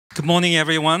Good morning,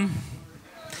 everyone.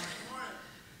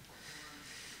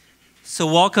 So,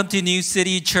 welcome to New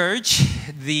City Church,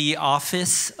 the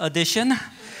office edition.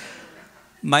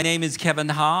 My name is Kevin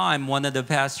Ha. I'm one of the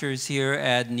pastors here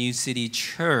at New City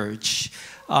Church.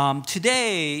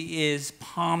 Today is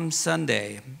Palm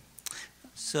Sunday.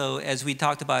 So, as we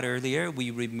talked about earlier,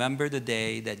 we remember the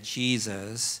day that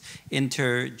Jesus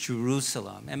entered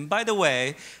Jerusalem. And by the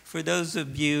way, for those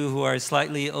of you who are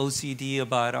slightly OCD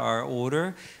about our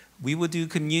order, we will do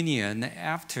communion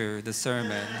after the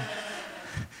sermon.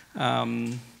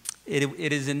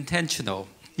 It is intentional.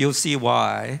 You'll see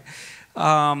why.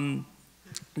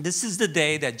 This is the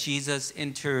day that Jesus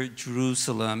entered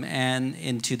Jerusalem and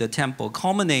into the temple,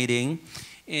 culminating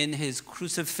in his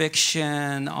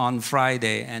crucifixion on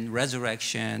Friday and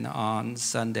resurrection on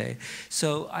Sunday.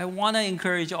 So I want to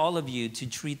encourage all of you to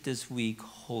treat this week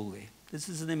holy. This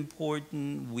is an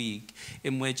important week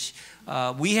in which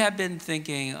we have been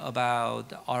thinking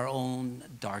about our own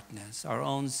darkness, our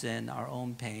own sin, our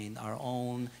own pain, our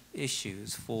own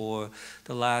issues for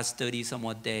the last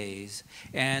 30-somewhat days.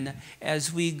 And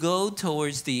as we go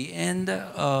towards the end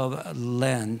of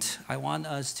Lent, I want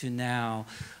us to now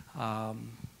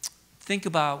think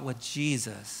about what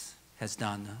Jesus has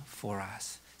done for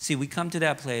us. See, we come to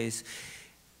that place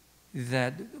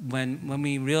that when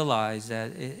we realize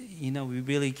that, we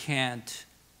really can't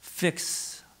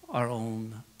fix our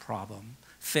own problem,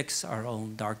 fix our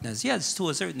own darkness. Yes, to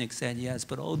a certain extent, yes,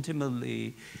 but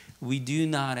ultimately, we do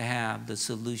not have the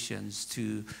solutions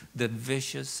to the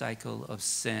vicious cycle of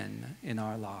sin in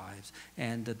our lives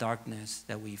and the darkness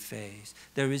that we face.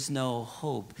 There is no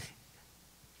hope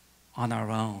on our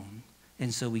own.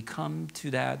 And so we come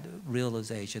to that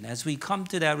realization. As we come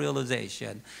to that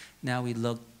realization, now we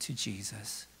look to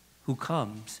Jesus, who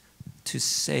comes to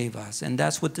save us. And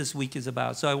that's what this week is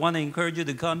about. So I want to encourage you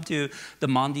to come to the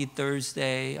Maundy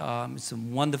Thursday. It's a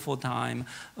wonderful time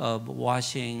of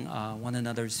washing one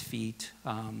another's feet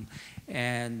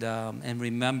and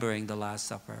remembering the Last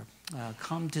Supper.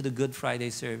 Come to the Good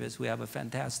Friday service. We have a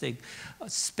fantastic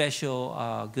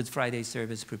special Good Friday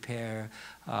service prepared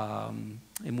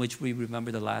in which we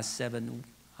remember the last 7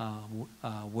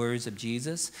 words of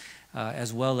Jesus,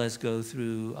 as well as go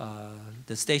through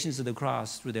the Stations of the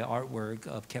Cross through the artwork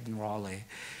of Kevin Raleigh.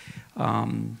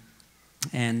 And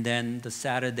then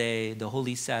the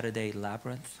Holy Saturday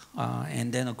Labyrinth.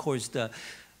 And then, of course, the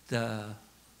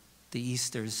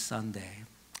Easter Sunday.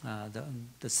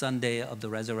 The Sunday of the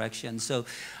resurrection. So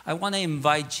I want to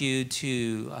invite you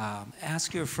to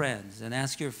ask your friends and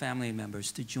ask your family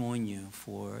members to join you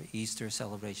for Easter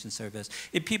celebration service.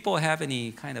 If people have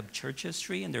any kind of church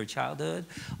history in their childhood,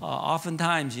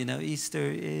 oftentimes, Easter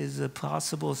is a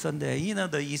possible Sunday.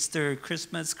 The Easter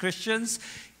Christmas Christians,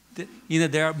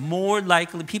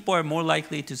 people are more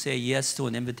likely to say yes to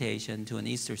an invitation to an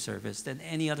Easter service than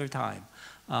any other time.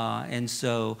 And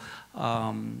so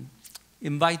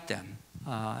invite them.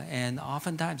 And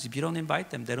oftentimes, if you don't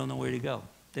invite them, they don't know where to go.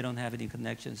 They don't have any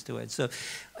connections to it. So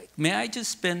may I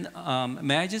just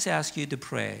ask you to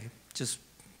pray just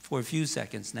for a few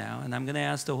seconds now. And I'm going to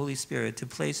ask the Holy Spirit to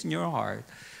place in your heart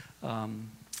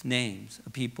names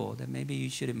of people that maybe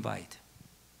you should invite.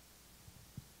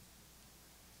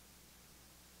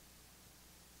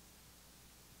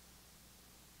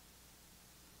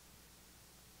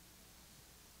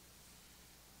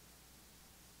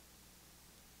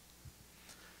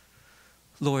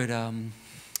 Lord,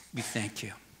 we thank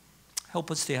you. Help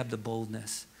us to have the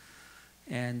boldness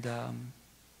and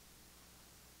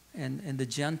the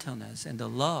gentleness and the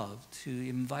love to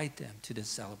invite them to this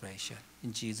celebration.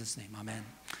 In Jesus' name, amen.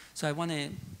 So I want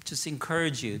to just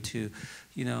encourage you to,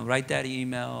 write that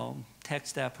email,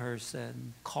 text that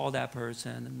person, call that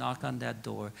person, knock on that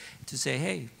door to say,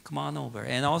 hey, come on over.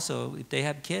 And also, if they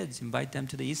have kids, invite them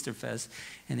to the Easter Fest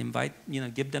and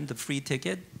give them the free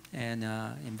ticket and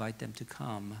invite them to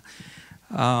come.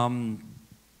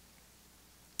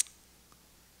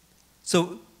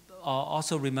 So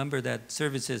also remember that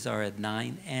services are at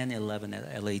 9 and 11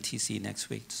 at LATC next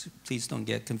week. So please don't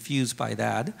get confused by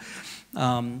that.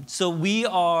 So we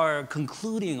are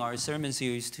concluding our sermon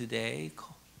series today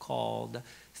called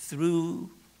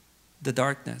Through the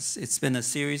Darkness. It's been a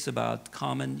series about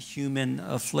common human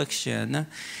affliction.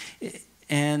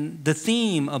 And the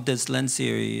theme of this Lent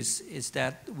series is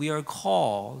that we are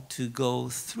called to go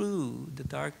through the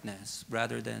darkness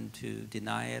rather than to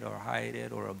deny it or hide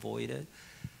it or avoid it,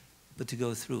 but to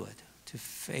go through it, to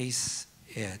face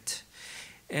it.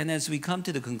 And as we come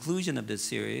to the conclusion of this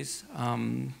series,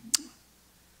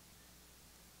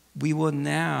 we will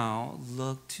now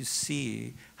look to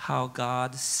see how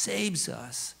God saves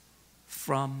us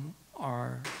from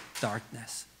our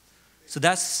darkness. So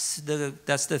that's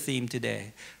the theme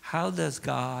today. How does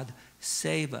God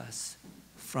save us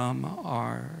from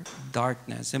our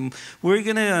darkness? And we're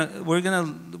gonna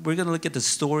look at the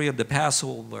story of the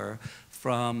Passover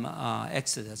from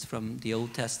Exodus, from the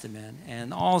Old Testament,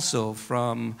 and also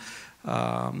from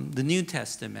the New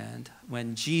Testament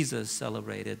when Jesus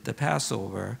celebrated the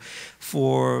Passover.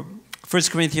 For 1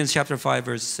 Corinthians chapter 5,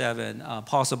 verse 7,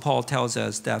 Apostle Paul tells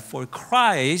us that for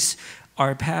Christ,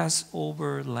 our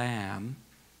Passover lamb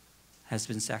has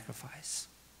been sacrificed.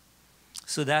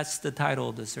 So that's the title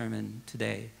of the sermon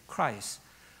today, Christ,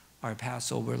 our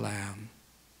Passover lamb.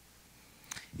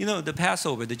 You know, the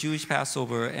Passover, the Jewish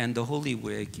Passover and the Holy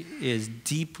Week is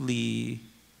deeply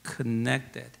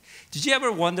connected. Did you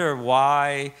ever wonder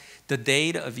why the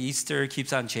date of Easter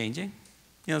keeps on changing?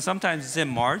 You know, sometimes it's in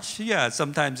March. Yeah,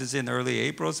 sometimes it's in early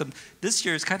April. This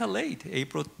year it's kind of late,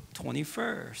 April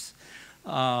 21st.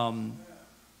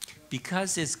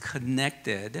 Because it's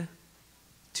connected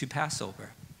to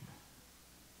Passover.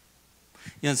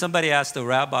 You know, somebody asked the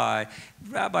rabbi,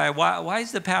 why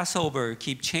does the Passover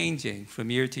keep changing from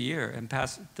year to year? And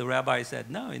the rabbi said,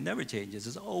 no, it never changes.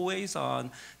 It's always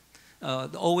on the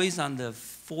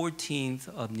 14th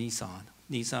of Nisan.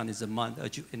 Nisan is a month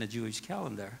in a Jewish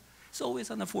calendar. It's always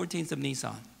on the 14th of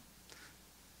Nisan.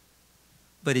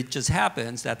 But it just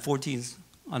happens that 14th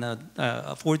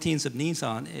of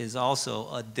Nisan is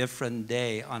also a different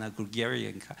day on a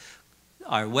Gregorian,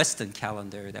 our Western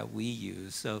calendar that we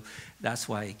use. So that's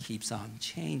why it keeps on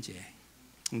changing.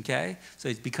 Okay? So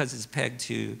it's because it's pegged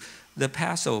to the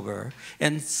Passover.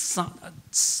 And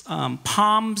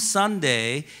Palm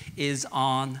Sunday is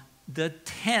on the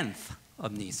 10th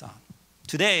of Nisan.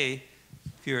 Today,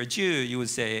 if you're a Jew, you would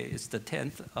say it's the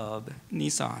 10th of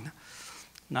Nisan.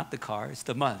 Not the car, it's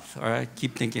the month. All right?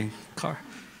 Keep thinking car.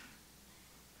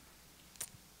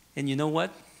 And you know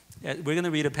what? We're going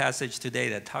to read a passage today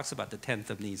that talks about the 10th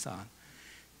of Nisan.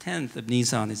 10th of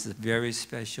Nisan is a very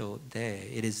special day.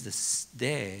 It is this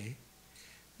day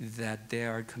that they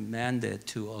are commanded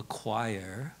to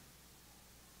acquire,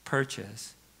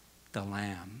 purchase the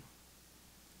lamb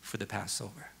for the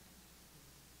Passover.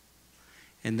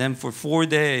 And then for 4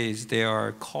 days, they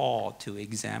are called to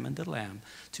examine the lamb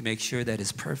to make sure that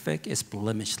it's perfect, it's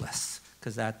blemishless,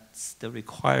 because that's the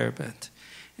requirement.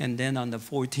 And then on the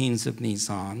 14th of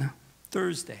Nisan,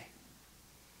 Thursday,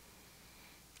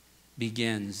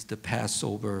 begins the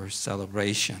Passover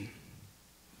celebration.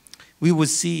 We will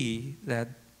see that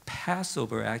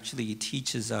Passover actually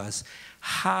teaches us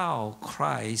how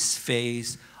Christ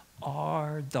faced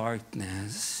our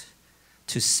darkness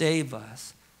to save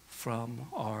us from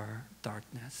our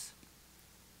darkness.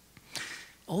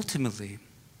 Ultimately,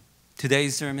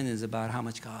 today's sermon is about how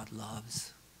much God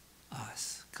loves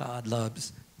us. God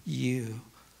loves you.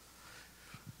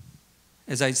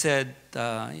 As I said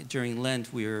during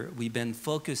Lent, we've been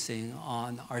focusing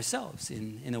on ourselves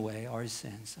in a way, our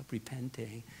sins of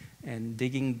repenting and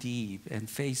digging deep and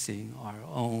facing our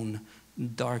own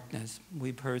darkness.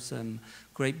 We've heard some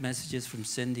great messages from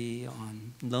Cindy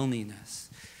on loneliness,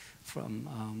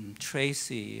 from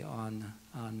Tracy on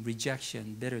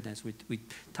rejection, bitterness. We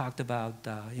talked about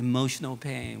emotional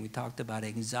pain. We talked about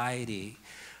anxiety.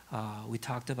 We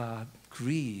talked about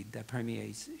greed that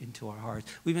permeates into our hearts.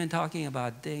 We've been talking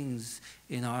about things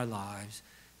in our lives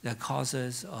that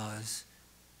causes us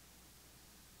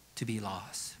to be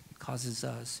lost, causes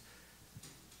us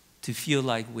to feel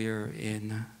like we're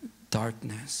in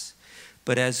darkness.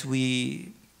 But as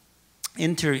we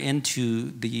enter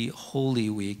into the Holy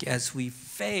Week, as we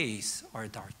face our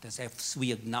darkness, as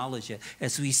we acknowledge it,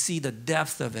 as we see the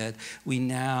depth of it, we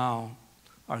now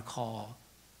are called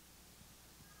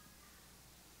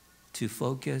to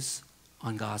focus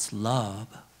on God's love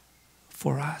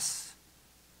for us.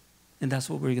 And that's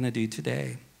what we're going to do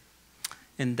today.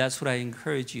 And that's what I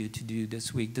encourage you to do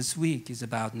this week. This week is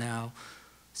about now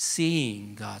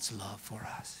seeing God's love for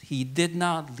us. He did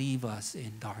not leave us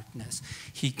in darkness.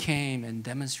 He came and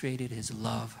demonstrated his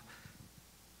love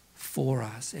for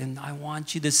us. And I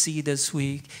want you to see this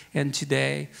week and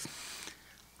today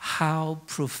how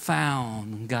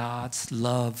profound God's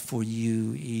love for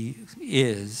you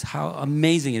is, how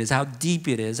amazing it is, how deep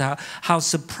it is, how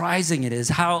surprising it is,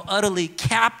 how utterly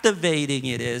captivating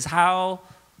it is, how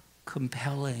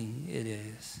compelling it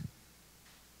is.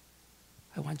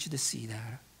 I want you to see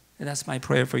that. And that's my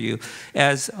prayer for you.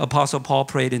 As Apostle Paul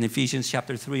prayed in Ephesians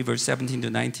chapter 3, verse 17 to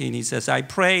 19, he says, I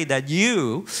pray that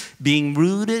you, being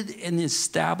rooted and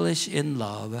established in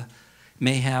love,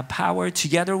 may have power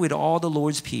together with all the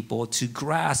Lord's people to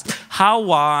grasp how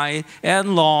wide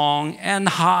and long and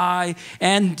high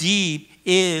and deep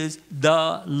is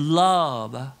the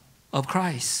love of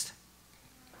Christ.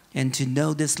 and to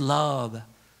know this love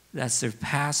that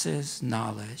surpasses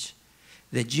knowledge,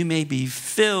 that you may be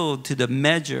filled to the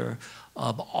measure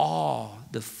of all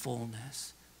the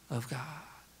fullness of God.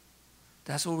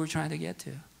 That's what we're trying to get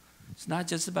to. It's not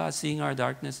just about seeing our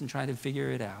darkness and trying to figure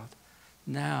it out.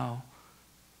 Now,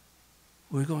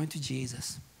 we're going to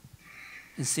Jesus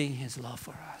and seeing his love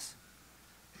for us.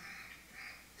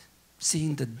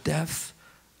 Seeing the depth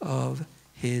of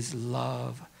his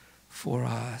love for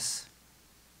us.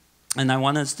 And I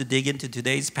want us to dig into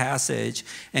today's passage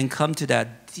and come to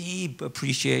that deep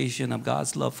appreciation of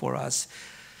God's love for us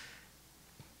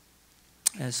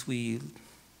as we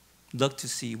look to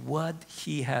see what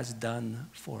he has done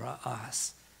for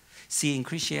us. See, in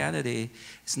Christianity,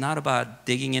 it's not about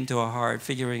digging into our heart,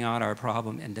 figuring out our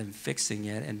problem, and then fixing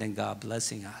it, and then God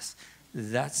blessing us.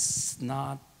 That's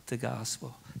not the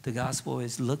gospel. The gospel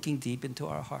is looking deep into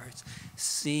our hearts,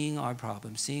 seeing our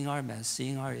problem, seeing our mess,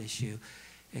 seeing our issue,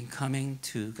 and coming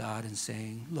to God and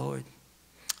saying, Lord,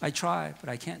 I try, but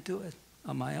I can't do it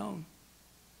on my own.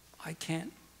 I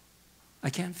can't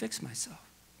fix myself.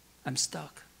 I'm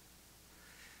stuck.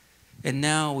 And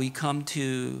now we come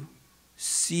to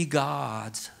see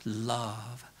God's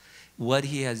love, what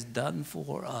he has done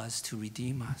for us to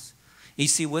redeem us. You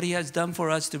see, what he has done for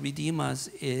us to redeem us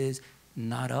is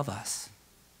not of us.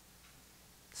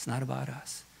 It's not about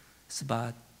us. It's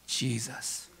about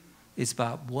Jesus. It's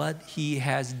about what he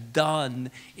has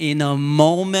done in a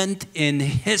moment in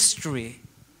history.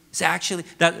 It's actually,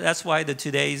 that's why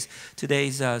today's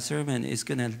sermon is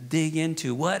going to dig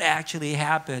into what actually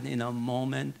happened in a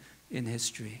moment in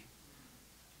history.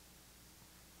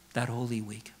 That Holy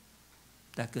Week,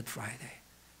 that Good Friday,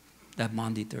 that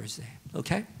Maundy Thursday,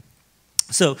 okay?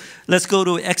 So let's go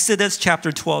to Exodus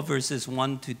chapter 12, verses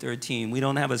 1 to 13. We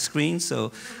don't have a screen,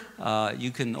 so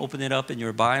you can open it up in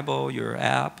your Bible, your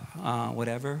app,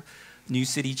 whatever. New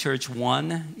City Church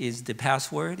 1 is the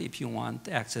password if you want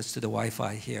access to the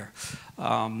Wi-Fi here.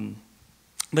 But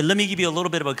let me give you a little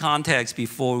bit of a context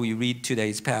before we read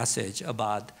today's passage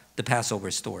about the Passover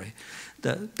story.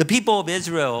 The people of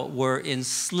Israel were in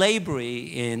slavery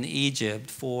in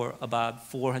Egypt for about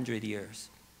 400 years.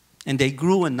 And they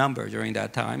grew in number during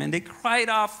that time. And they cried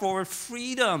out for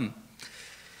freedom.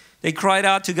 They cried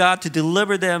out to God to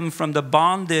deliver them from the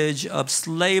bondage of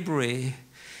slavery.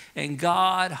 And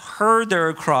God heard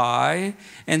their cry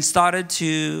and started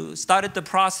the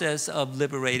process of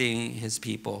liberating his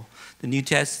people. The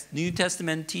New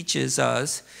Testament teaches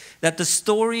us that the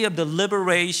story of the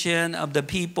liberation of the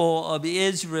people of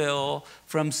Israel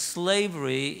from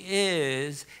slavery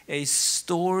is a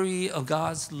story of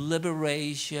God's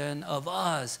liberation of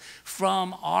us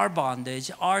from our bondage,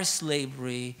 our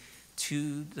slavery,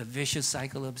 to the vicious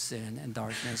cycle of sin and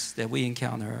darkness that we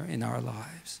encounter in our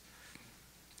lives.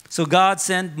 So God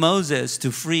sent Moses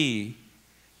to free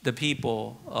the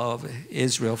people of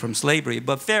Israel from slavery.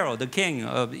 But Pharaoh, the king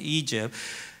of Egypt,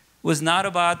 was not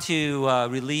about to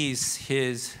release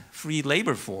his free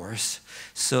labor force.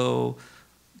 So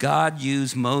God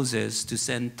used Moses to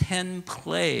send 10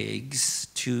 plagues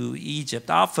to Egypt.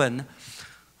 Often,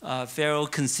 Pharaoh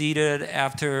conceded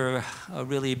after a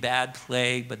really bad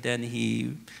plague, but then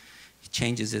he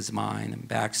changes his mind and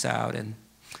backs out. And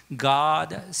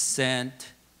God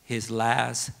sent his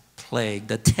last plague,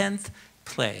 the 10th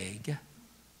plague,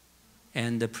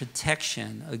 and the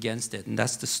protection against it. And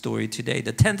that's the story today.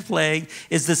 The 10th plague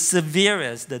is the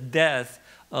severest, the death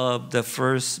of the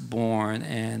firstborn.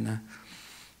 And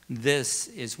this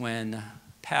is when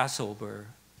Passover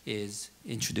is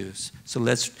introduced. So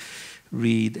let's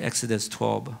read Exodus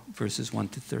 12, verses 1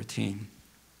 to 13.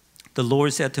 The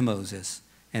Lord said to Moses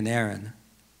and Aaron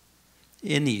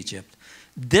in Egypt,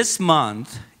 "This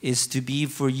month is to be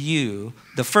for you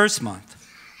the first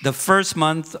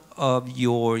month of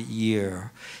your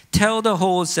year. Tell the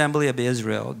whole assembly of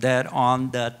Israel that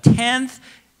on the 10th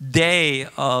day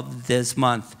of this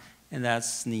month," and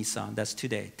that's Nisan, that's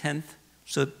today, 10th.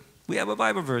 So we have a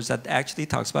Bible verse that actually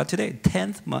talks about today,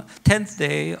 10th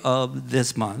day of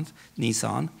this month,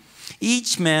 Nisan.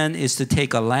 Each man is to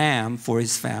take a lamb for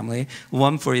his family,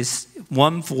 one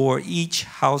for each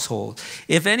household.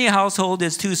 If any household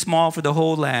is too small for the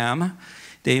whole lamb,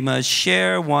 they must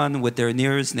share one with their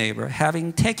nearest neighbor.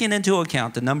 Having taken into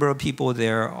account the number of people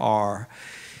there are,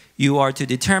 you are to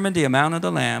determine the amount of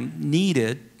the lamb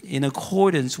needed in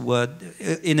accordance with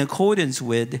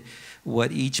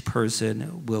what each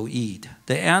person will eat.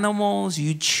 The animals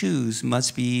you choose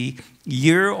must be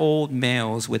year-old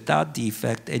males without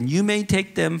defect, and you may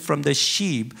take them from the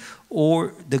sheep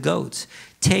or the goats.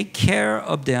 Take care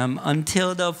of them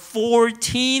until the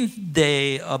 14th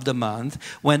day of the month,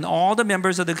 when all the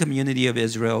members of the community of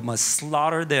Israel must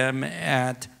slaughter them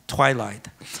at twilight.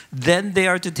 Then they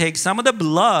are to take some of the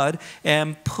blood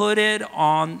and put it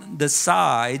on the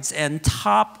sides and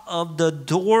top of the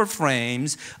door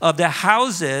frames of the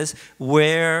houses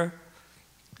where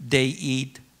they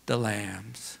eat the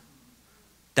lambs.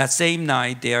 That same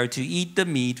night they are to eat the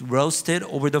meat roasted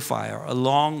over the fire,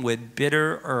 along with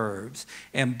bitter herbs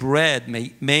and bread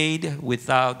made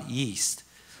without yeast.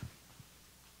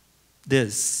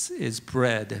 This is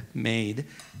bread made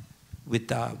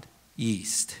without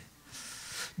yeast.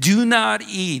 Do not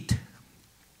eat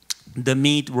the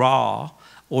meat raw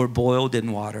or boiled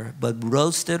in water, but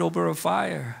roasted over a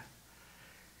fire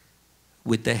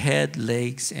with the head,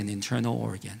 legs, and internal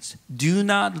organs. Do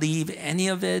not leave any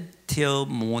of it till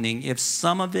morning. If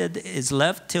some of it is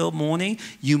left till morning,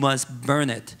 you must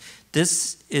burn it.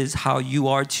 This is how you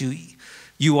are to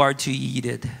eat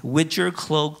it, with your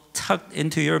cloak tucked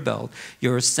into your belt,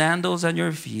 your sandals on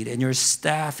your feet, and your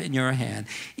staff in your hand.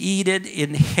 Eat it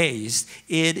in haste.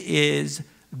 It is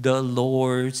the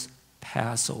Lord's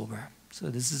Passover.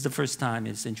 So this is the first time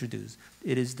it's introduced.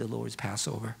 It is the Lord's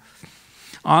Passover.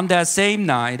 On that same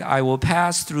night, I will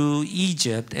pass through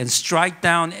Egypt and strike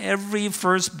down every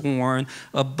firstborn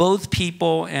of both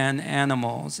people and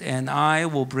animals, and I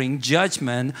will bring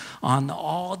judgment on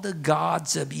all the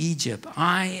gods of Egypt.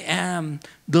 I am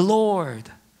the Lord.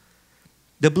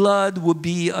 The blood will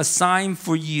be a sign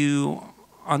for you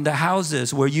on the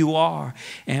houses where you are,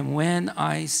 and when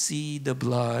I see the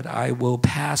blood, I will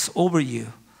pass over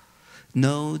you.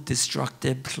 No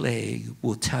destructive plague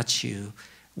will touch you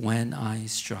when I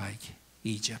strike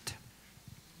Egypt.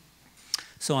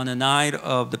 So on the night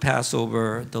of the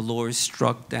Passover, the Lord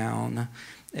struck down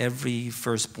every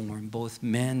firstborn, both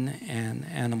men and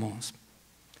animals.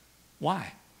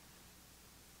 Why?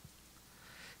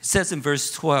 It says in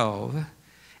verse 12,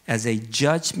 as a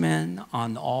judgment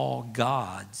on all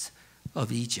gods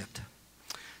of Egypt.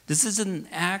 This is an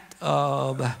act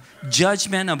of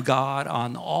judgment of God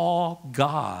on all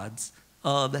gods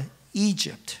of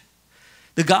Egypt.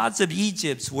 The gods of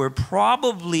Egypt were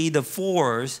probably the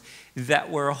force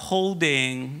that was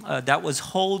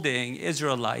holding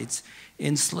Israelites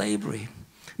in slavery.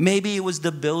 Maybe it was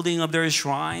the building of their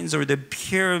shrines or the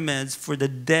pyramids for the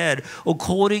dead,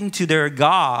 according to their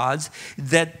gods,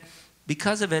 that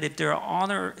because of it, if they're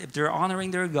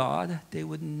honoring their God, they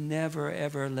would never,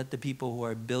 ever let the people who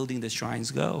are building the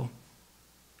shrines go.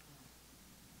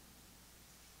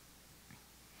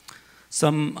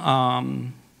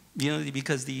 Some,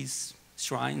 because these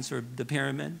shrines or the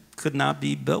pyramid could not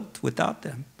be built without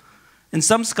them. And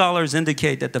some scholars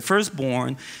indicate that the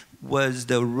firstborn was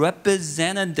the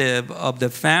representative of the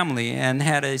family and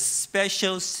had a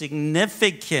special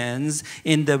significance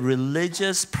in the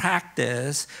religious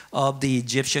practice of the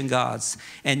Egyptian gods.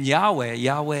 And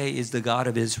Yahweh is the God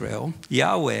of Israel.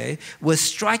 Yahweh was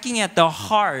striking at the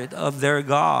heart of their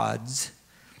gods.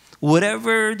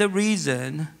 Whatever the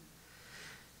reason,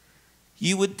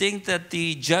 you would think that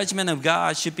the judgment of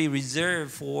God should be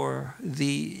reserved for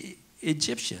the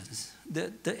Egyptians,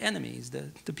 the enemies,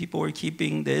 the people who were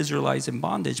keeping the Israelites in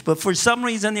bondage. But for some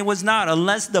reason it was not.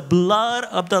 Unless the blood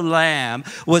of the lamb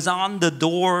was on the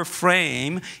door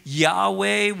frame,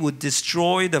 Yahweh would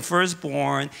destroy the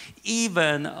firstborn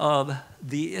even of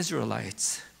the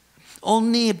Israelites.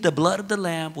 Only if the blood of the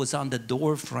lamb was on the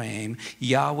door frame,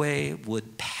 Yahweh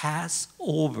would pass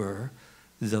over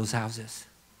those houses.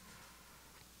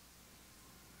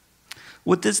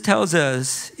 What this tells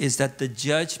us is that the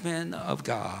judgment of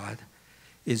God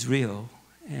is real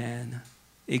and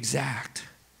exact.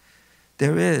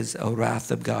 There is a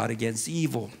wrath of God against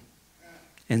evil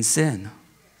and sin,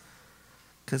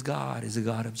 because God is a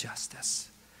God of justice.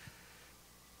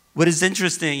 What is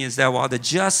interesting is that while the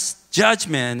just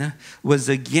judgment was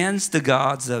against the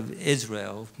gods of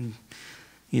Israel,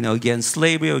 against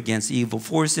slavery, or against evil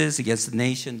forces, against the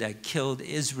nation that killed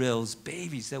Israel's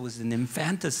babies. There was an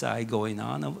infanticide going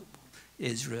on of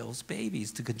Israel's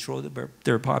babies to control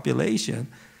their population.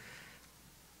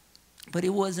 But it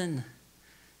wasn't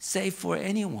safe for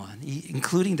anyone,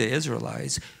 including the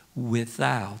Israelites,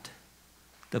 without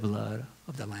the blood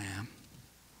of the Lamb.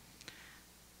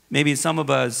 Maybe some of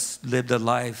us lived a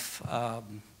life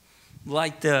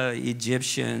like the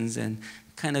Egyptians and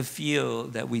kind of feel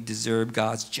that we deserve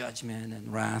God's judgment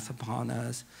and wrath upon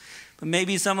us. But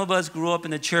maybe some of us grew up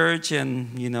in the church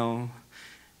and,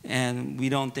 and we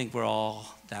don't think we're all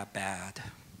that bad.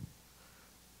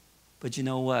 But you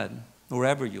know what?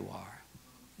 Wherever you are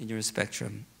in your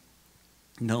spectrum,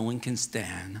 no one can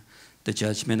stand the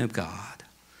judgment of God,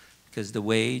 because the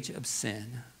wage of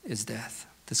sin is death,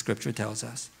 the scripture tells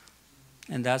us.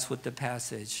 And that's what the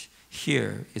passage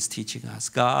here is teaching us.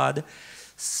 God's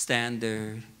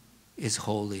standard is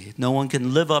holy. No one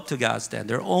can live up to God's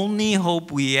standard. Only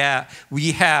hope we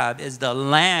have is the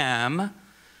Lamb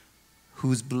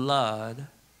whose blood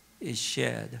is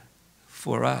shed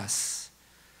for us.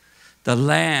 The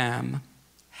Lamb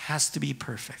has to be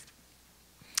perfect.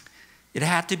 It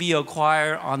had to be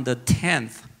acquired on the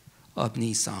 10th of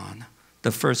Nisan,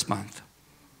 the first month.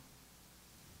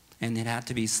 And it had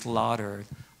to be slaughtered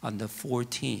on the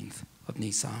 14th of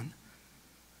Nisan.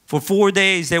 For 4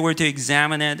 days, they were to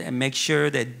examine it and make sure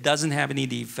that it doesn't have any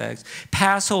defects.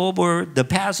 The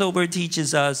Passover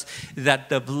teaches us that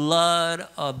the blood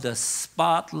of the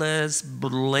spotless,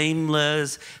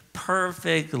 blameless,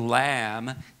 perfect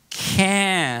lamb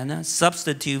can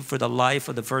substitute for the life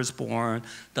of the firstborn,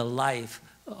 the life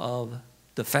of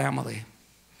the family.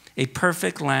 A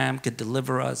perfect lamb could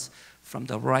deliver us from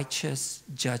the righteous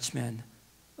judgment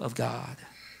of God.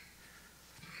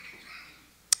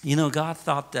 You know, God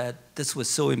thought that this was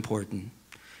so important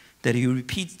that he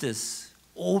repeats this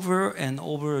over and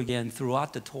over again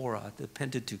throughout the Torah, the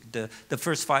Pentateuch, the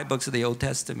first 5 books of the Old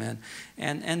Testament,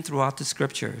 and throughout the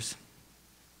scriptures.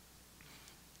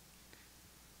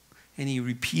 And he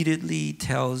repeatedly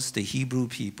tells the Hebrew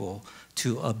people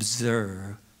to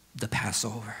observe the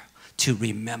Passover, to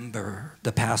remember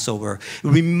the Passover.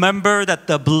 Remember that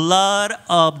the blood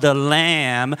of the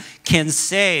Lamb can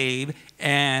save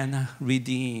and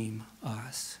redeem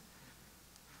us.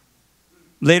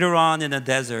 Later on in the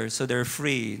desert, so they're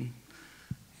freed,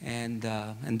 and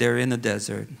they're in the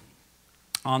desert,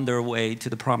 on their way to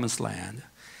the promised land,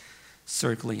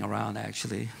 circling around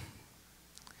actually.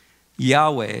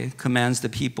 Yahweh commands the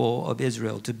people of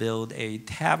Israel to build a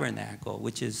tabernacle,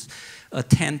 which is a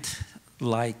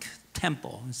tent-like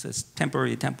temple. It's a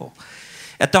temporary temple.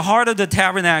 At the heart of the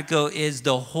tabernacle is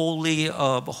the Holy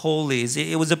of Holies.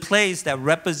 It was a place that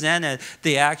represented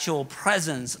the actual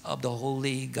presence of the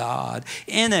Holy God.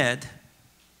 In it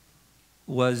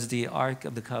was the Ark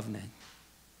of the Covenant.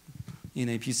 You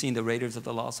know, if you've seen the Raiders of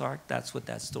the Lost Ark, that's what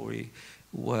that story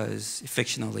was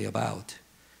fictionally about.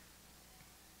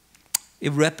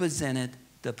 It represented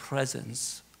the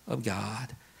presence of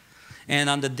God. And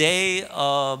on the Day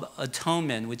of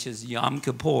Atonement, which is Yom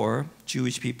Kippur,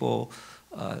 Jewish people,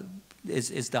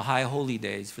 is the high holy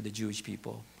days for the Jewish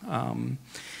people.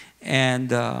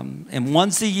 And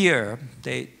once a year,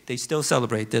 they still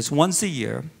celebrate this once a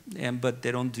year, but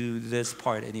they don't do this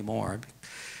part anymore.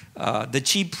 The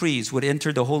chief priest would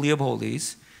enter the Holy of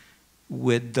Holies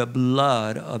with the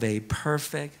blood of a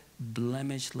perfect,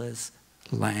 blemishless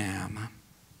lamb.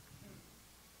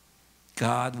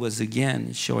 God was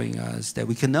again showing us that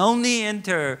we can only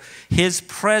enter his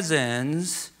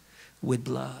presence with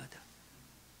blood.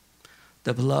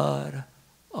 The blood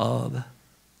of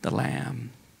the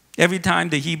Lamb. Every time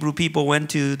the Hebrew people went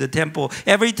to the temple,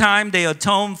 every time they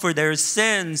atoned for their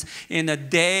sins in a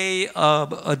Day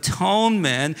of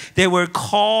Atonement, they were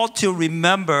called to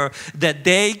remember that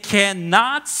they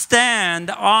cannot stand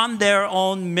on their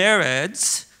own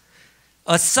merits.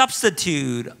 A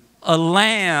substitute, a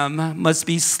lamb, must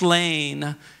be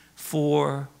slain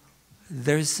for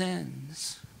their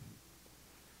sins.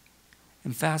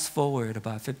 And fast forward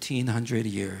about 1,500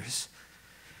 years.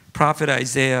 Prophet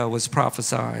Isaiah was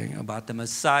prophesying about the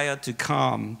Messiah to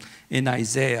come in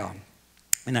Isaiah.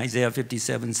 In Isaiah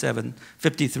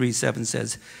 53:7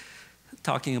 says,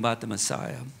 talking about the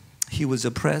Messiah, he was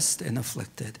oppressed and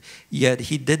afflicted, yet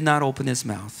he did not open his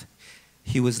mouth.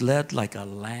 He was led like a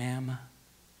lamb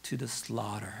to the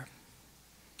slaughter.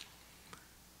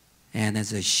 And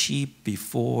as a sheep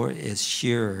before its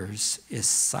shearers is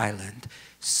silent,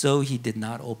 so he did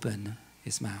not open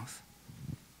his mouth.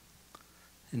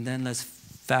 And then let's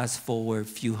fast forward a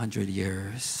few hundred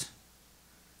years.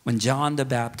 When John the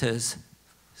Baptist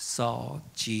saw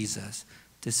Jesus,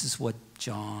 this is what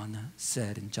John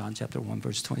said in John chapter 1,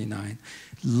 verse 29.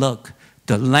 Look,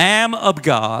 the Lamb of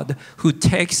God who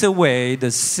takes away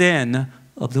the sin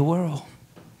of the world.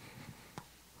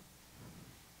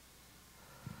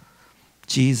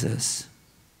 Jesus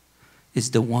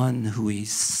is the one who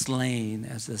is slain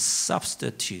as a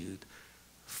substitute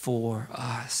for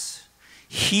us.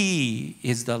 He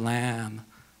is the Lamb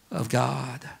of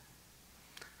God.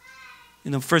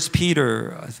 You know, 1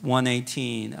 Peter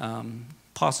 1:18,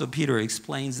 Apostle Peter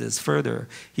explains this further.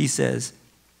 He says,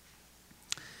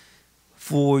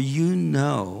 for you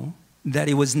know that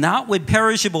it was not with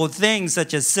perishable things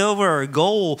such as silver or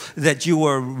gold that you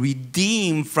were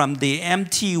redeemed from the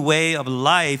empty way of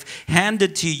life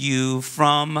handed to you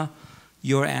from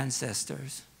your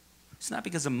ancestors. It's not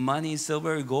because of money,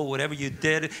 silver, gold, whatever you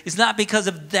did. It's not because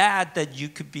of that that you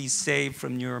could be saved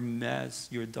from your mess,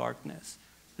 your darkness.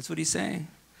 That's what he's saying.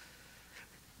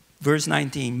 Verse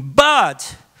 19,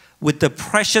 but with the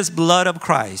precious blood of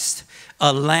Christ,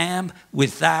 a lamb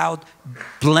without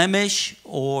blemish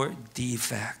or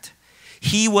defect.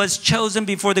 He was chosen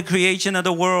before the creation of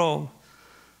the world,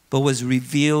 but was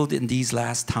revealed in these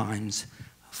last times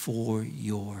for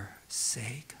your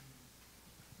sake.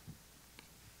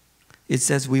 It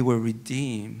says we were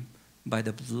redeemed by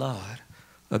the blood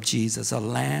of Jesus, a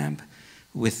lamb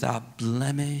without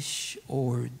blemish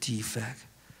or defect.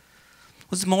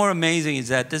 What's more amazing is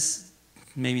that this,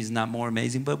 maybe it's not more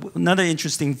amazing, but another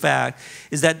interesting fact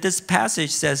is that this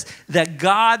passage says that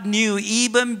God knew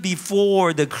even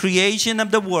before the creation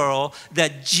of the world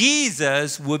that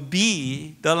Jesus would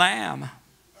be the Lamb.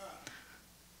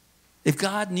 If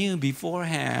God knew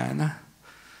beforehand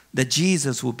that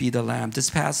Jesus will be the Lamb, this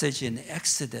passage in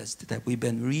Exodus that we've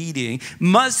been reading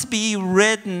must be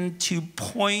written to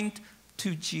point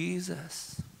to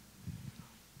Jesus.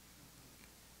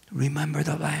 Remember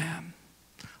the Lamb.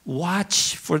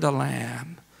 Watch for the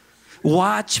Lamb.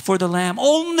 Watch for the Lamb.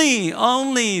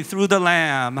 Only through the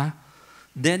Lamb.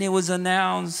 Then it was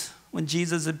announced when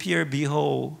Jesus appeared,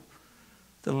 behold,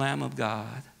 the Lamb of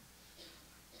God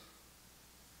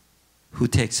who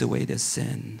takes away the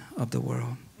sin of the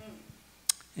world.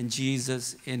 And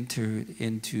Jesus entered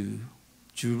into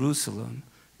Jerusalem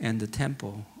and the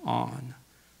temple on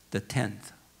the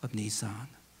 10th of Nisan,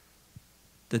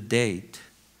 the date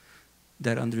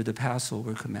that under the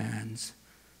Passover commands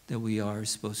that we are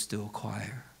supposed to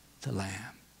acquire the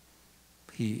Lamb.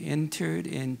 He entered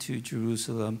into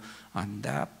Jerusalem on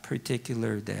that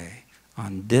particular day,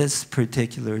 on this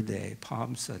particular day,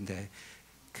 Palm Sunday,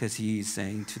 because he is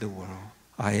saying to the world,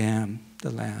 I am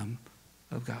the Lamb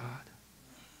of God,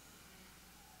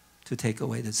 to take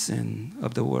away the sin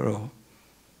of the world.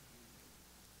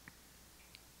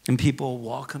 And people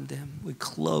welcomed him with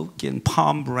cloak and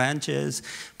palm branches.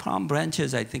 Palm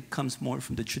branches, I think, comes more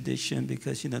from the tradition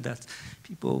because, that's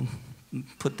people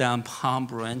put down palm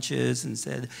branches and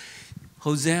said,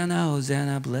 Hosanna,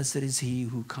 Hosanna, blessed is he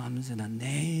who comes in the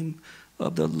name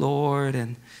of the Lord.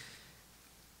 And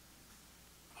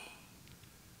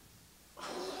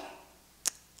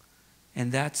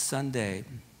that Sunday,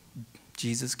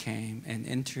 Jesus came and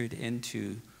entered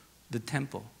into the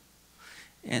temple.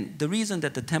 And the reason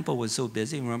that the temple was so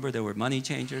busy, remember there were money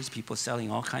changers, people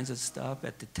selling all kinds of stuff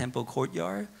at the temple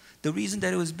courtyard. The reason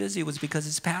that it was busy was because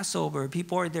it's Passover.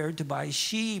 People are there to buy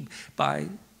sheep, buy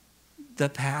the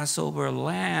Passover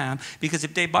lamb. Because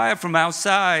if they buy it from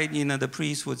outside, the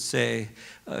priest would say,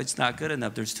 it's not good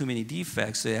enough. There's too many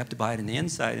defects, so they have to buy it in the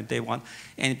inside if they want.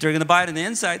 And if they're going to buy it in the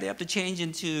inside, they have to change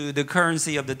into the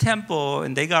currency of the temple.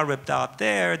 And they got ripped out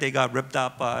there. They got ripped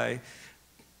out by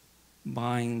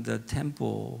buying the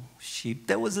temple sheep.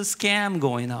 There was a scam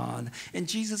going on. And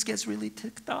Jesus gets really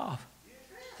ticked off.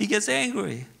 He gets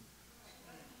angry.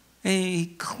 And he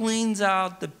cleans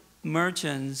out the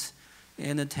merchants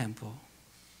in the temple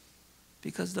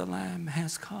because the Lamb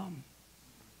has come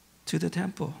to the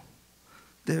temple.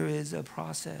 There is a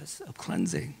process of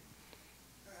cleansing.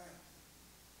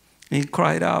 And he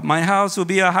cried out, my house will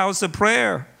be a house of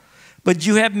prayer, but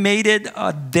you have made it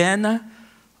a den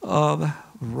of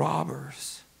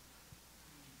robbers.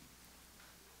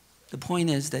 The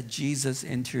point is that Jesus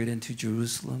entered into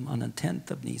Jerusalem on the 10th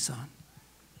of Nisan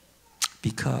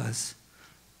because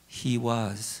he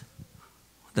was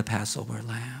the Passover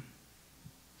lamb.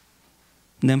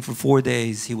 And then for 4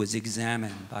 days he was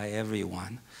examined by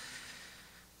everyone.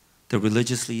 The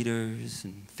religious leaders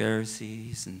and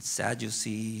Pharisees and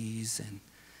Sadducees and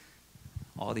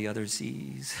all the other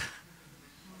C's.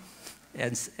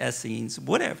 And Essenes,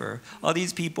 whatever. All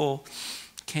these people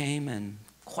came and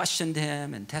questioned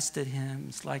him and tested him.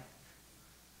 It's like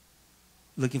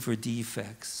looking for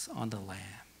defects on the Lamb.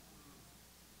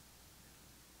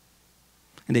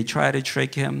 And they tried to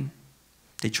trick him.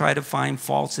 They tried to find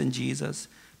faults in Jesus,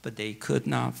 but they could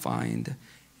not find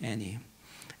any.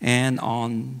 And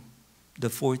on the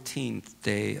 14th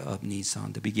day of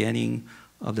Nisan, the beginning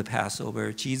of the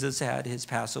Passover, Jesus had his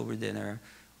Passover dinner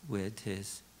with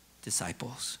his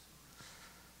disciples.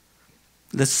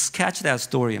 Let's catch that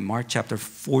story in Mark chapter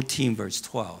 14, verse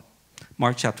 12.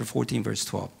 Mark chapter 14, verse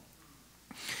 12.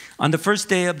 On the first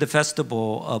day of the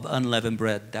festival of unleavened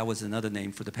bread, that was another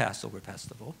name for the Passover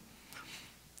festival,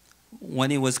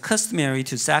 when it was customary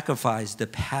to sacrifice the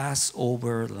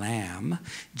Passover lamb,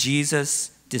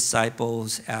 Jesus'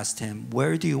 disciples asked him,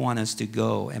 where do you want us to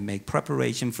go and make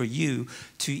preparation for you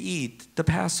to eat the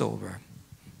Passover?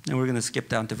 And we're going to skip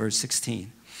down to verse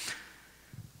 16.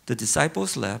 The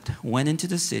disciples left, went into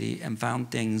the city, and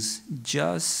found things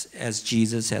just as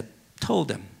Jesus had told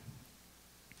them.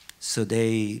 So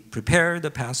they prepared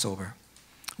the Passover.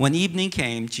 When evening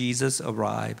came, Jesus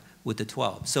arrived with the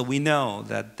 12. So we know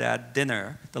that that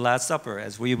dinner, the Last Supper,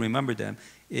 as we remember them,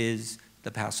 is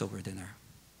the Passover dinner.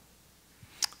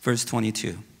 Verse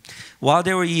 22. While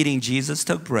they were eating, Jesus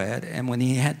took bread, and when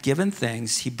he had given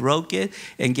thanks, he broke it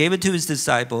and gave it to his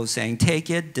disciples, saying, "Take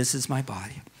it, this is my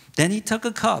body." Then he took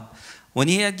a cup. When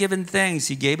he had given thanks,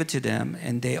 he gave it to them,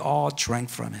 and they all drank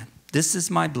from it. "This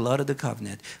is my blood of the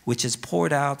covenant, which is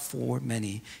poured out for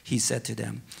many," he said to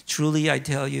them. "Truly I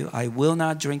tell you, I will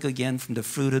not drink again from the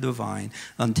fruit of the vine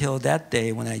until that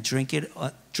day when I drink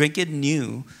it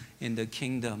new in the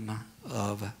kingdom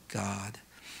of God."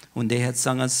 When they had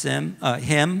sung a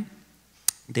hymn,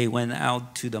 they went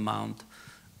out to the Mount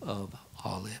of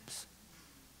Olives.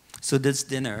 So this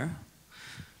dinner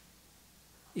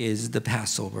is the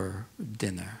Passover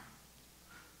dinner.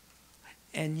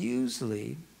 And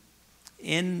usually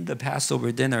in the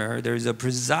Passover dinner, there's a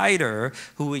presider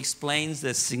who explains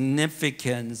the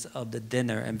significance of the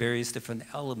dinner and various different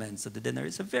elements of the dinner.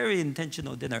 It's a very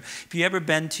intentional dinner. If you've ever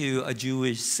been to a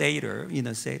Jewish Seder,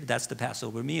 Seder, that's the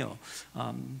Passover meal.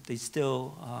 They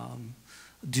still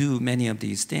do many of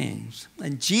these things.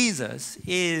 And Jesus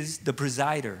is the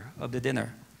presider of the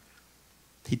dinner.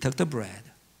 He took the bread,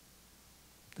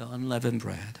 the unleavened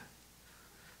bread,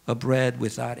 a bread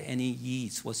without any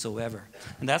yeast whatsoever.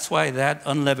 And that's why that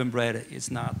unleavened bread has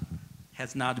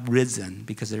not risen,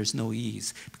 because there's no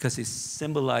yeast, because it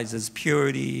symbolizes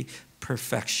purity,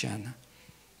 perfection.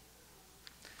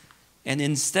 And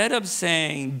instead of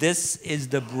saying this is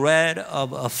the bread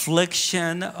of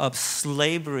affliction, of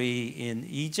slavery in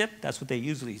Egypt, that's what they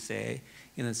usually say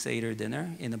in a Seder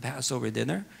dinner, in a Passover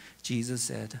dinner, Jesus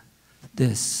said,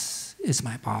 "This is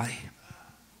my body."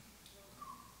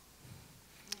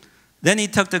 Then he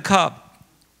took the cup,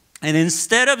 and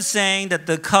instead of saying that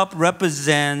the cup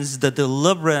represents the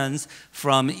deliverance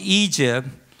from Egypt,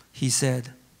 he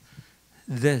said,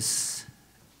 "This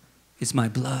is my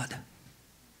blood."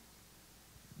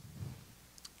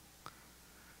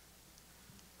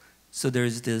 So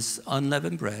there's this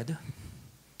unleavened bread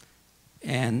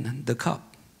and the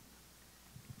cup.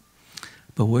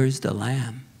 But where's the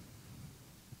lamb?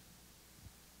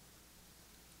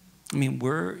 I mean,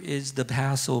 where is the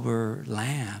Passover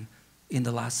lamb in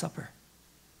the Last Supper?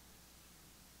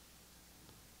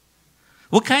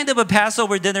 What kind of a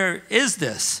Passover dinner is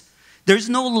this? There's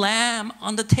no lamb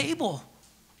on the table.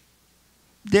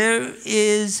 The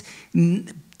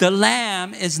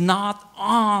lamb is not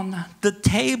on the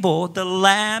table. The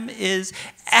lamb is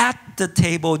at the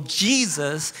table.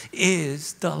 Jesus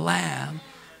is the Lamb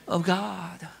of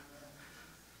God.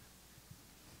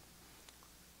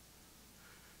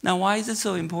 Now, why is it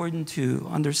so important to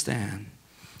understand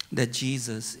that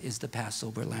Jesus is the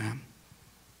Passover lamb?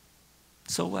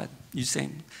 So what? You're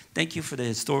saying, thank you for the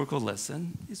historical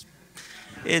lesson.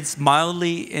 It's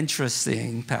mildly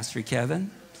interesting, Pastor Kevin.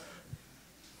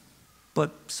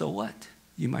 But so what?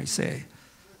 You might say.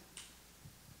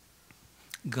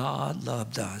 God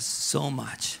loved us so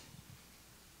much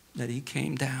that he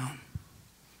came down.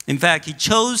 In fact, he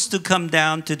chose to come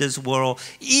down to this world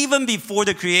even before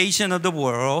the creation of the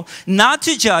world, not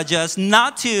to judge us,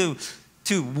 not to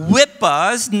whip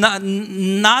us,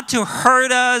 not to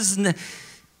hurt us,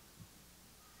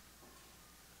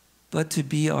 but to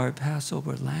be our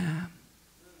Passover lamb.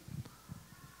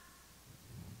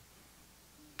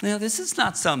 Now, this is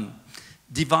not some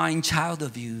divine child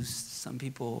abuse. Some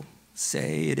people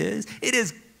say it is.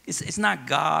 It's not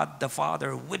God the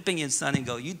Father whipping his son and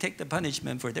go, "You take the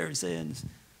punishment for their sins."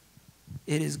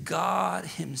 It is God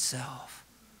himself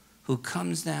who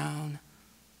comes down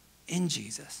in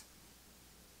Jesus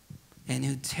and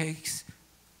who takes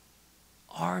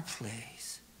our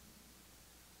place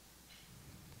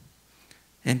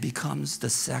and becomes the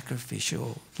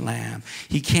sacrificial lamb.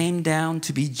 He came down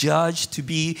to be judged, to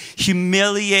be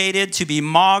humiliated, to be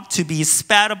mocked, to be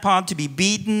spat upon, to be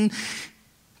beaten,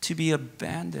 to be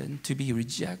abandoned, to be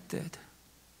rejected,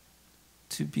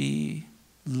 to be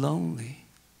lonely,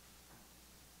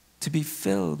 to be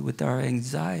filled with our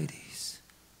anxieties,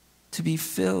 to be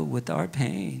filled with our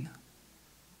pain,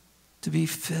 to be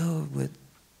filled with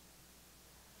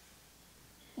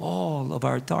all of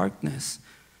our darkness,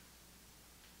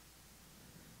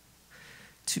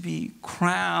 to be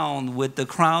crowned with the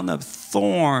crown of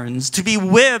thorns, to be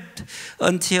whipped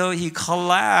until he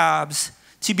collapsed,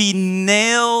 to be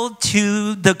nailed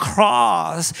to the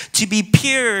cross, to be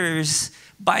pierced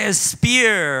by a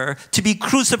spear, to be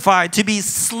crucified, to be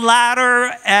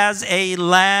slaughtered as a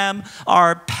lamb,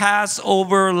 our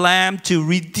Passover lamb, to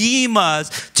redeem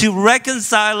us, to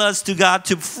reconcile us to God,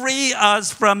 to free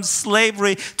us from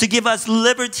slavery, to give us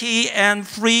liberty and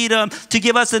freedom, to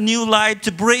give us a new life,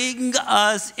 to bring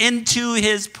us into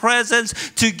his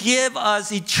presence, to give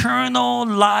us eternal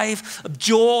life,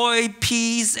 joy,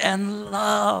 peace, and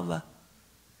love.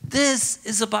 This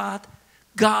is about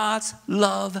God's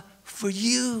love for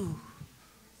you.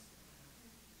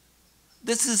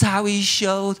 This is how he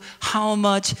showed how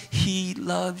much he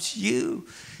loves you.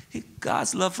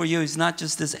 God's love for you is not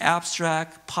just this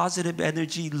abstract, positive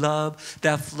energy love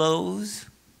that flows.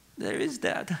 There is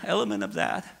that element of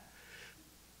that.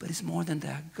 But it's more than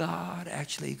that. God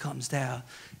actually comes down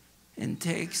and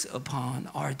takes upon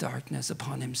our darkness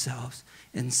upon himself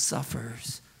and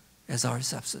suffers as our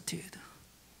substitute.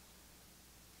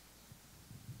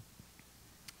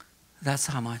 That's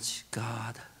how much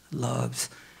God loves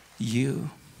you.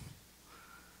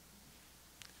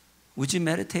 Would you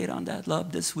meditate on that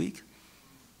love this week?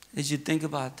 As you think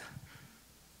about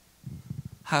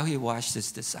how he washed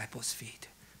his disciples' feet,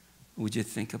 would you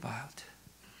think about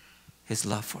his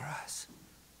love for us?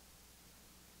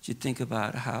 Would you think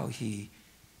about how he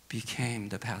became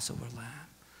the Passover lamb?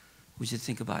 Would you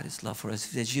think about his love for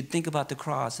us? As you think about the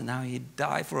cross and how he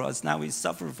died for us, now he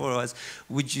suffered for us,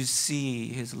 would you see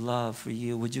his love for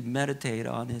you? Would you meditate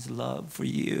on his love for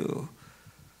you?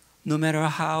 No matter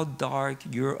how dark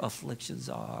your afflictions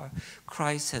are,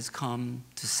 Christ has come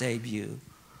to save you.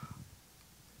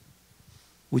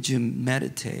 Would you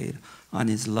meditate on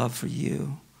his love for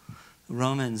you?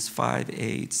 Romans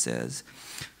 5:8 says,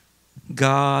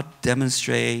 God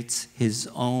demonstrates his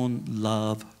own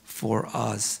love for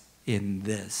us in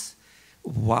this: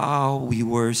 while we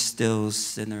were still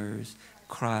sinners,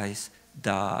 Christ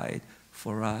died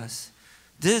for us.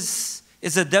 This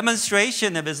is a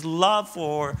demonstration of his love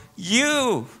for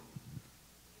you.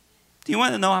 Do you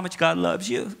want to know how much God loves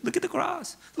you? Look at the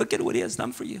cross. Look at what he has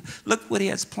done for you. Look what he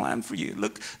has planned for you.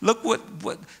 Look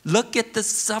at the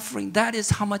suffering. That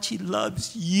is how much he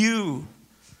loves you.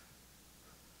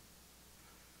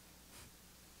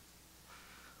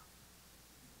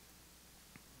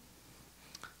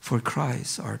 For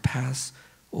Christ, our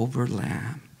Passover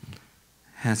lamb,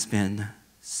 has been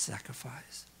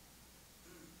sacrificed.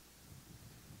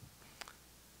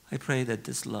 I pray that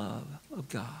this love of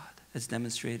God, as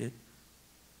demonstrated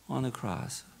on the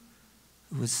cross,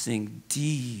 would sink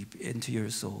deep into your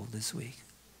soul this week.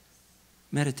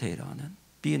 Meditate on it.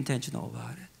 Be intentional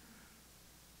about it.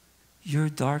 Your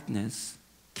darkness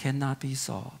cannot be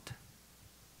solved.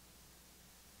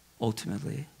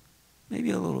 Ultimately,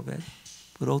 maybe a little bit.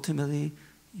 But ultimately,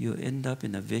 you end up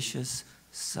in a vicious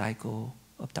cycle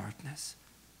of darkness.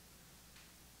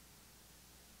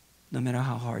 No matter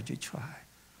how hard you try.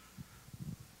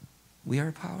 We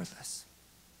are powerless.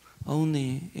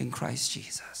 Only in Christ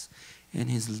Jesus and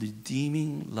his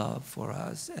redeeming love for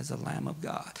us as a Lamb of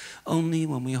God. Only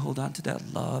when we hold on to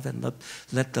that love and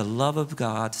let the love of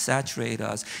God saturate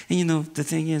us. And you know, the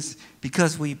thing is,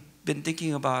 because we've been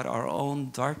thinking about our own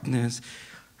darkness,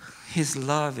 his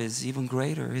love is even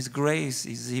greater. His grace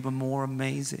is even more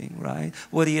amazing, right?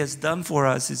 What he has done for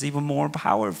us is even more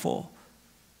powerful.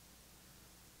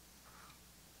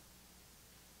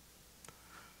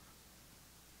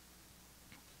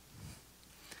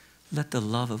 Let the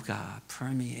love of God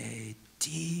permeate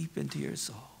deep into your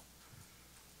soul.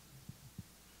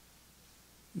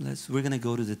 We're going to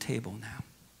go to the table now.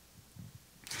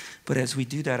 But as we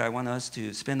do that, I want us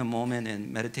to spend a moment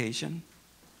in meditation.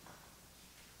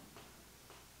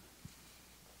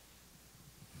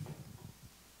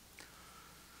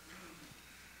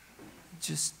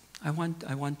 I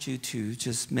want you to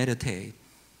just meditate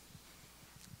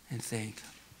and think,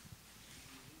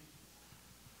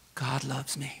 God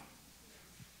loves me.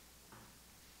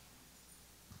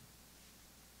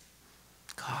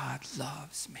 God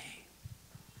loves me.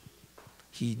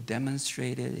 He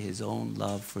demonstrated his own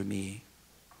love for me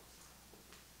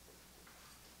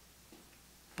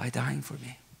by dying for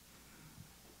me.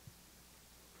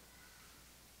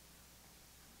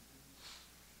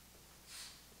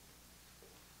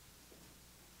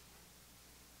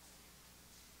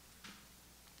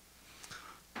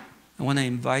 I want to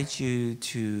invite you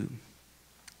to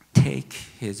take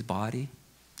his body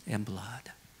and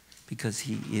blood, because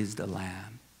he is the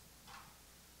Lamb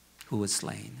who was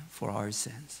slain for our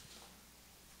sins.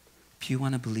 If you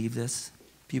want to believe this,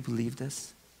 if you believe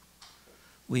this,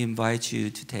 we invite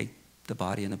you to take the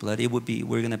body and the blood.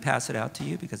 We're going to pass it out to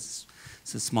you because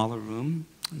it's a smaller room,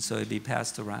 and so it'd be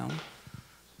passed around.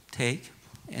 Take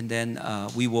and then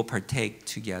we will partake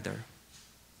together.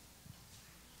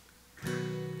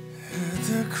 At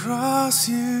the cross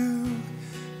you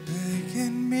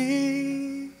beckon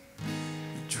me, you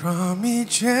draw me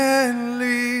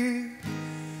gently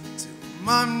to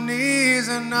my knees,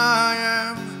 and I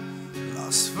am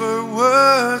lost for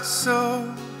words,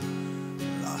 so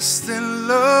lost in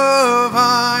love.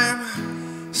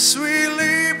 I'm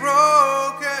sweetly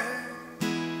broken,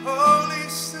 wholly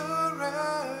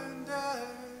surrendered.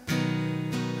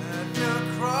 At the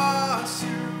cross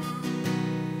you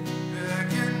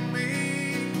beckon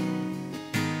me,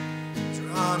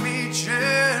 draw me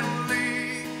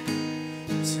gently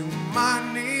to my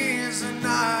knees, and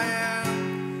I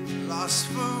am lost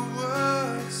for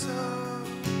words, so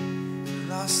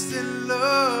lost in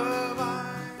love.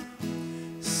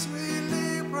 I'm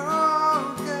sweetly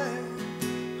broken,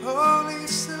 wholly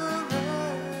surrendered.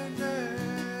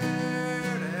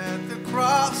 At the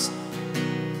cross you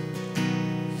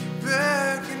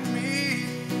beckon me,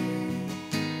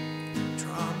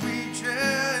 draw me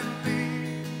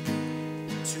gently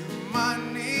to my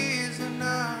knees, and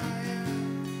I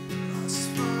am lost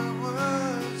for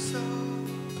words, so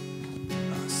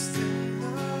lost in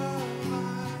love.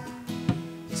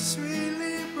 I'm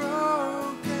sweetly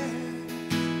broken,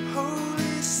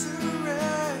 wholly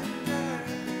surrendered.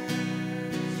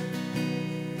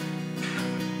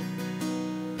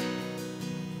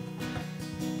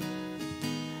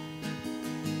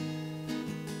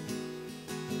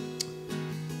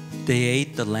 They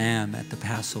ate the lamb at the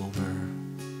Passover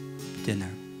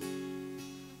dinner.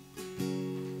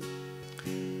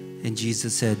 And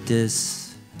Jesus said,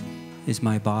 "This is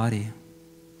my body,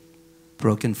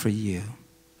 broken for you.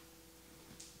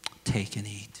 Take and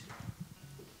eat."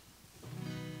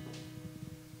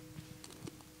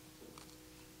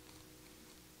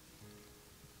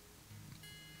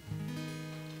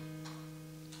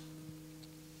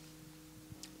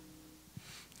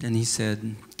 Then he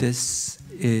said, "This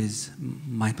is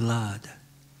my blood,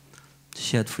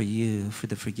 shed for you for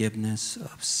the forgiveness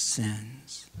of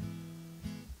sins,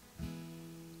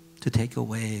 to take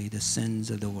away the sins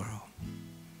of the world."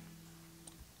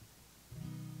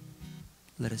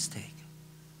 Let us take.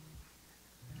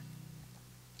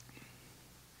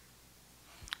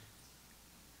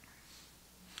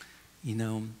 You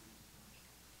know,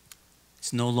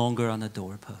 it's no longer on the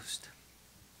doorpost,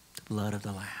 the blood of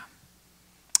the Lamb.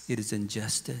 It is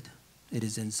ingested. It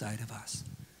is inside of us.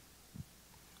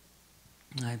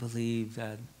 I believe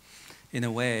that, in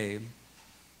a way,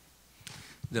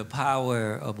 the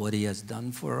power of what he has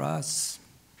done for us,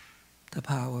 the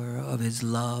power of his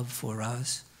love for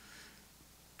us,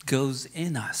 goes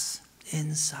in us,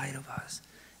 inside of us,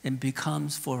 and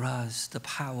becomes for us the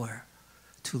power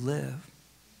to live.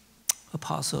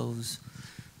 Apostles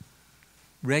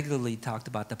regularly talked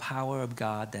about the power of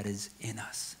God that is in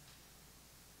us.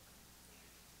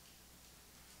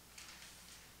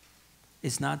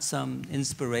 It's not some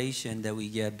inspiration that we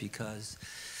get because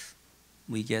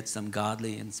we get some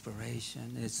godly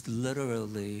inspiration. It's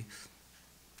literally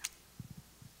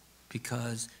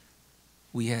because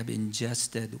we have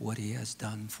ingested what he has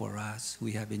done for us.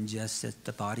 We have ingested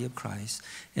the body of Christ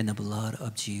and the blood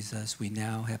of Jesus. We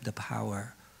now have the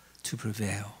power to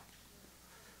prevail,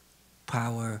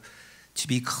 power to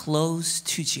be close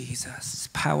to Jesus,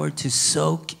 power to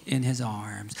soak in his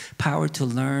arms, power to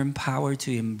learn, power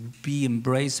to be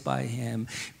embraced by him,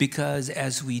 because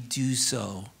as we do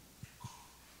so,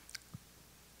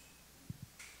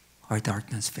 our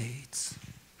darkness fades.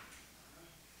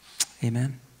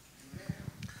 Amen.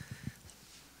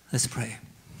 Let's pray.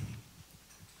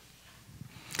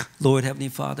 Lord, Heavenly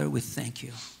Father, we thank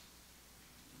you.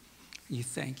 You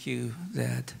thank you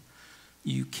that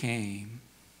you came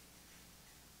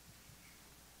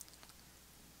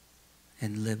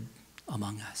and lived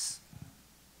among us.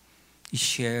 You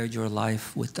shared your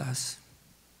life with us.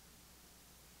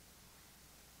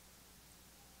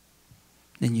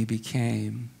 Then you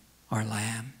became our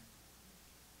lamb,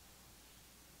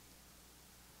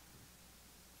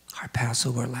 our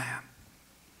Passover lamb.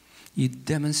 You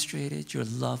demonstrated your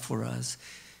love for us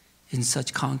in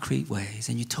such concrete ways.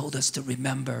 And you told us to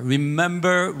remember,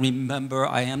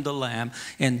 I am the Lamb.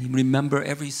 And remember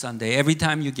every Sunday, every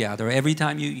time you gather, every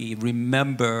time you eat,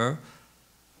 remember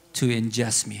to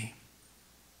ingest me,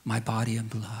 my body and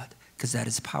blood, because that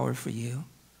is power for you.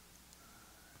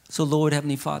 So Lord,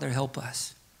 Heavenly Father, help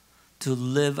us to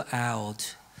live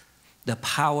out the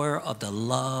power of the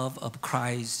love of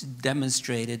Christ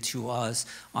demonstrated to us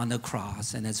on the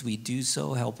cross. And as we do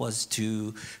so, help us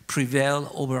to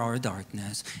prevail over our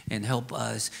darkness and help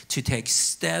us to take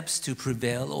steps to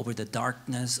prevail over the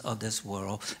darkness of this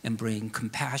world and bring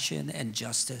compassion and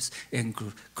justice and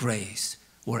grace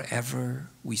wherever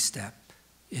we step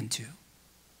into.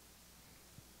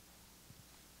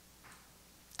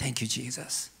 Thank you,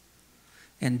 Jesus.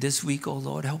 And this week, oh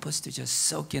Lord, help us to just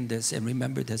soak in this and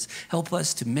remember this. Help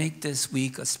us to make this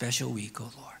week a special week,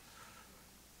 oh Lord,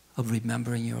 of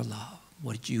remembering your love,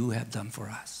 what you have done for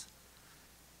us.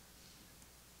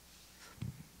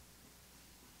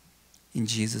 In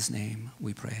Jesus' name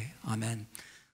we pray. Amen.